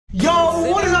Yo,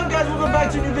 what is up guys? Welcome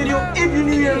back to a new video. If you're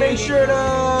new here, make sure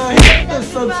to hit the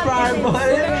subscribe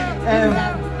button. And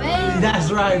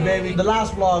that's right, baby. The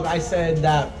last vlog I said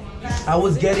that I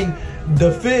was getting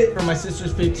the fit for my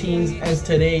sister's 15s, and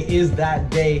today is that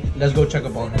day. Let's go check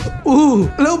up on her. Ooh,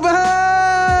 little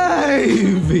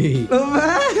baby. Little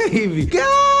baby. God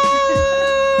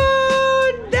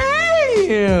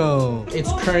damn.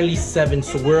 It's currently 7,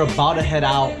 so we're about to head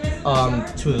out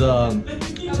to the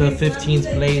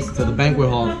 15th place, to the banquet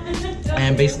hall.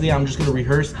 And basically I'm just gonna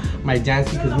rehearse my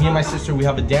dance because me and my sister, we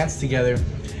have a dance together.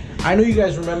 I know you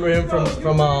guys remember him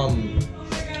from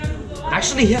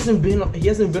actually he hasn't been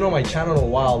on my channel in a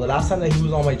while. The last time that he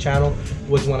was on my channel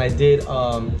was when I did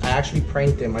I actually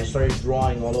pranked him. I started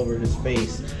drawing all over his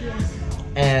face.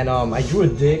 And I drew a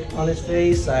dick on his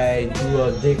face. I drew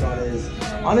a dick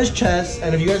on his chest.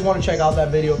 And if you guys want to check out that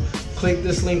video, click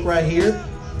this link right here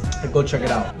and go check it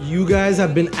out. You guys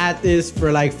have been at this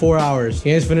for like 4 hours.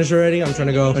 You guys finished already? I'm trying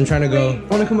to go. I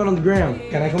want to come out on the gram.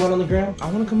 Can I come out on the gram?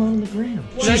 I want to come out on the gram.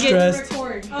 She's stressed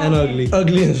and ugly.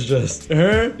 Ugly and stressed.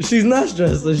 Her? She's not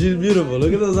stressed, so she's beautiful.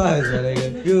 Look at those eyes, man.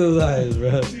 Look at those eyes,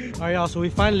 bro. Alright, y'all, so we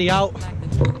finally out.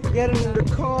 Getting in the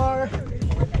car.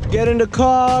 Get in the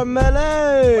car,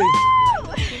 Melly.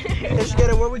 Let's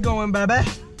get it. Where we going, baby?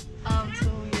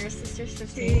 To your sister's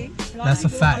 15. That's a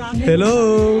fact.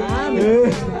 Hello.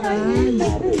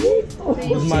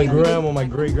 This is my grandma, my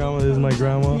great grandma. This is my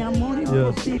grandma.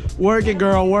 Yes. Work it,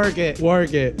 girl. Work it.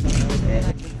 Work it.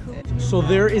 So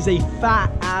there is a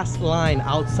fat ass line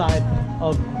outside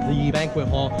of the banquet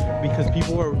hall because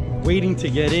people are waiting to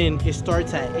get in. It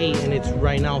starts at 8 and it's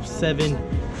right now 7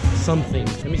 something.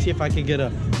 Let me see if I can get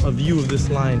a view of this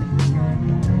line.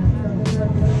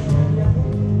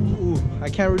 Ooh, I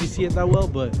can't really see it that well,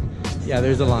 but yeah,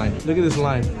 there's a line. Look at this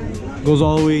line. It goes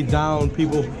all the way down.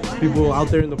 People out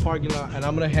there in the parking lot, and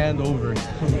I'm gonna hand over.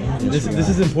 This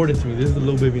is important to me. This is the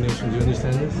Little Baby Nation. Do you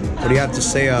understand this? What do you have to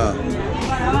say? A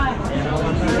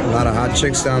lot of hot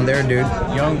chicks down there, dude.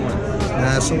 Young ones.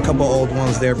 Nah, some couple old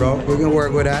ones there, bro. We're gonna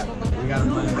work with that.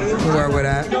 We'll work with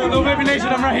that. Yo, Little Baby Nation,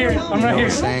 I'm right here. I'm right here.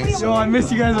 Yo, I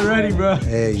missed you guys already, bro.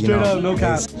 Hey, you straight know, up, no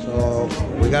cap. So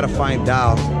we gotta find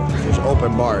out if there's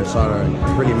open bars. That's all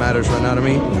that really matters right now to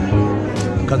me.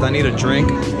 Because I need a drink,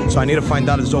 so I need to find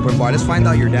out if it's open bar. Let's find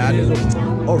out your dad.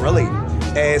 Oh, really?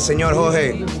 Hey, Senor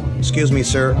Jorge. Excuse me,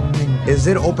 sir. Is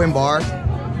it open bar?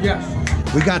 Yes.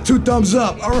 We got 2 thumbs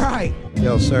up. All right.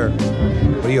 Yo, sir.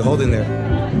 What are you holding there?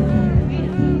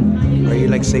 Are you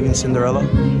like saving Cinderella?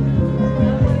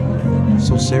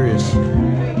 So serious.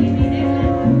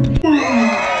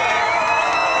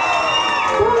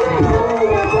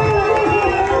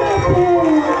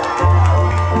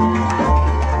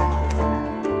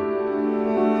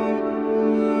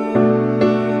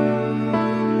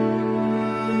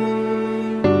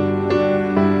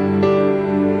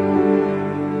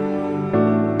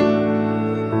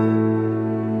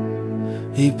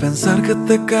 Y pensar que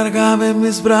te cargaba en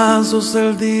mis brazos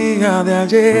el día de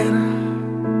ayer.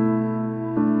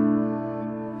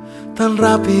 Tan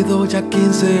rápido, ya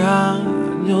 15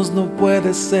 años no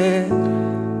puede ser.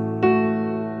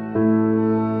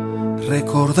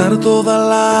 Recordar toda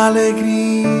la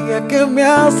alegría que me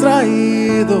has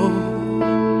traído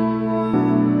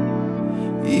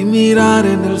y mirar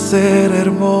en el ser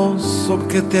hermoso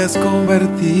que te has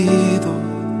convertido.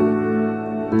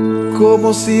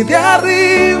 Como si de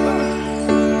arriba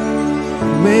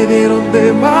me dieron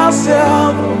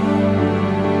demasiado,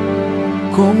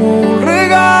 como un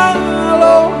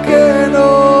regalo que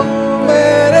no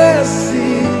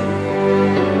merecí,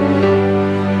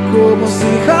 como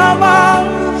si jamás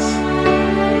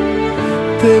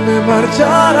te me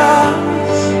marcharas.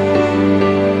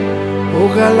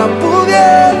 Ojalá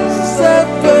pudiese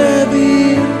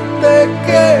pedirte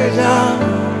que ya,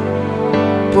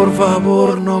 por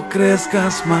favor, no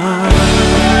crezcas más.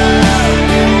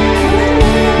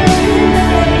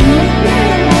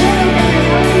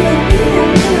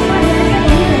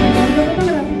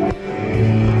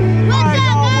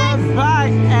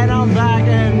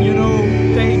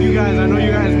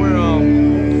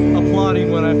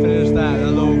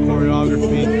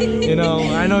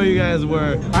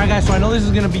 Alright guys, so I know this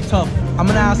is gonna be tough. I'm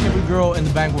gonna ask every girl in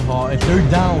the banquet hall if they're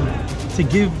down to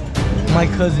give my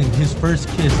cousin his first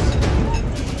kiss.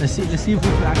 Let's see if we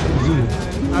can actually do it.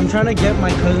 I'm trying to get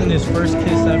my cousin his first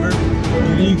kiss ever.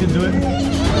 You think you can do it?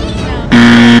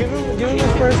 Give him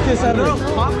his first kiss ever.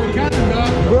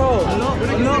 Bro,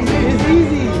 no, it's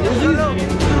easy. It's easy.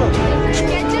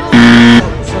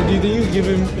 So do you think you can give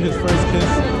him his first kiss?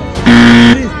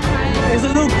 Please. It's a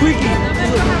little quickie.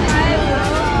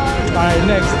 Alright,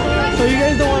 next. So you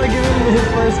guys don't want to give him his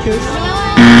first kiss?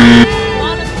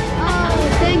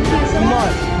 Thank you so Come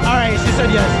on. All right, she said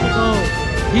yes. So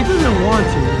he doesn't want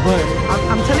to, but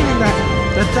I'm telling him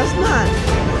that's not.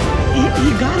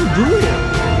 He gotta do it.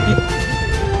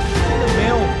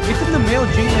 It's in the male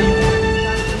gene that you.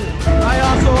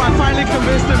 I finally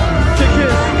convinced him to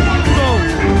kiss. So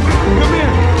come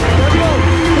here. Let's go.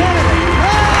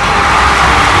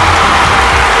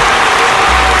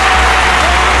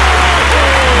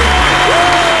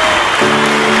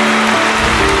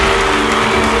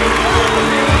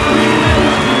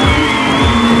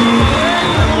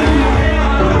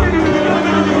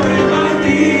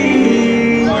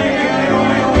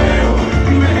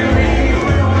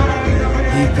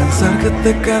 Pensar que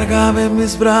te cargaba en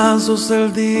mis brazos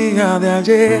el día de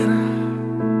ayer.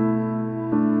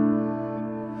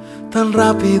 Tan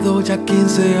rápido, ya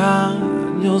 15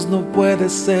 años no puede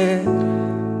ser.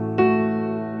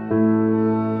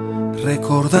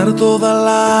 Recordar toda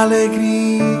la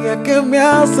alegría que me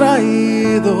has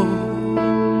traído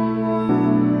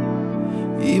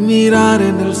y mirar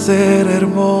en el ser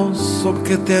hermoso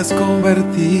que te has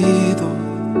convertido.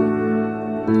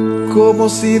 Como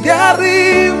si de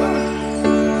arriba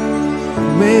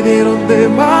me dieron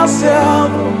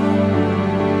demasiado,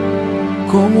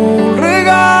 como un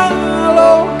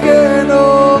regalo que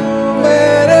no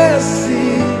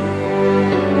merecí,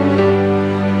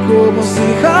 como si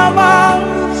jamás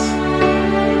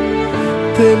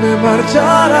te me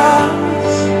marcharás.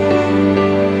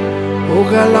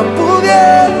 Ojalá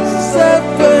pudiese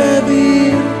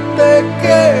pedirte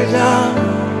que ya,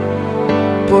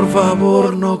 por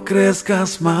favor, no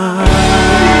crezcas más.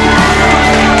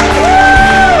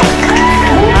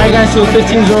 Alright guys, so the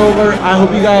 15s are over. I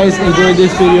hope you guys enjoyed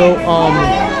this video.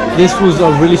 This was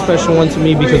a really special one to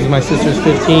me because of my sister's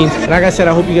 15th. And like I said,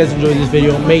 I hope you guys enjoyed this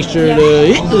video. Make sure to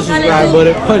hit the subscribe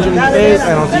button, punch in the face,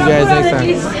 and I'll see you guys next time.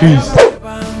 Peace.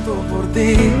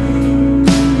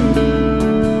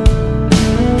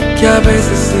 Que a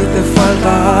veces si te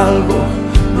falta algo,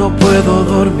 no puedo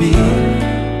dormir.